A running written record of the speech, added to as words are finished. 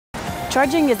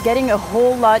Charging is getting a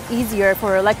whole lot easier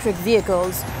for electric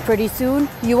vehicles. Pretty soon,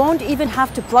 you won't even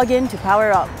have to plug in to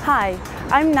power up. Hi,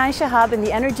 I'm Nai Shahab in the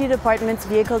Energy Department's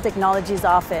Vehicle Technologies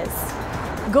Office.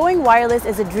 Going wireless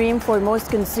is a dream for most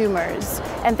consumers.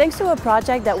 And thanks to a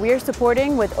project that we're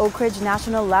supporting with Oak Ridge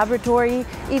National Laboratory,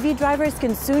 EV drivers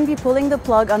can soon be pulling the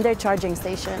plug on their charging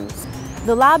stations.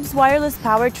 The lab's Wireless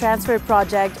Power Transfer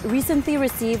project recently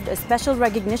received a special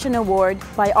recognition award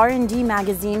by R&D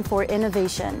Magazine for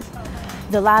innovation.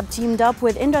 The lab teamed up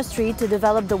with industry to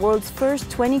develop the world's first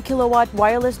 20-kilowatt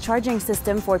wireless charging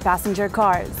system for passenger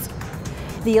cars.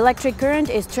 The electric current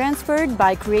is transferred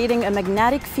by creating a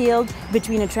magnetic field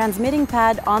between a transmitting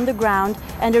pad on the ground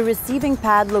and a receiving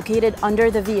pad located under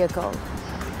the vehicle.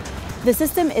 The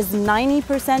system is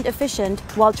 90% efficient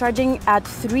while charging at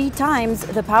 3 times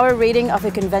the power rating of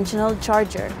a conventional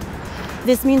charger.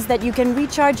 This means that you can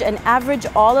recharge an average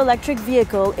all-electric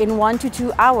vehicle in 1 to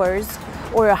 2 hours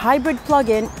or a hybrid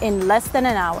plug-in in less than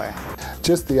an hour.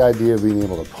 Just the idea of being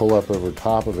able to pull up over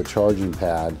top of a charging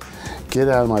pad, get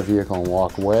out of my vehicle and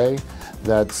walk away,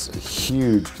 that's a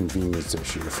huge convenience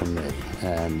issue for me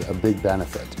and a big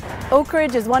benefit. Oak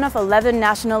Ridge is one of 11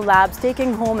 national labs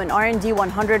taking home an R&D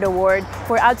 100 award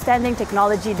for outstanding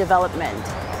technology development.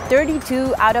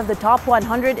 32 out of the top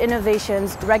 100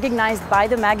 innovations recognized by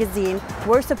the magazine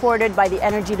were supported by the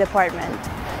Energy Department.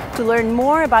 To learn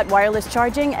more about wireless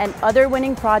charging and other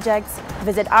winning projects,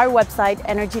 visit our website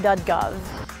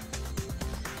energy.gov.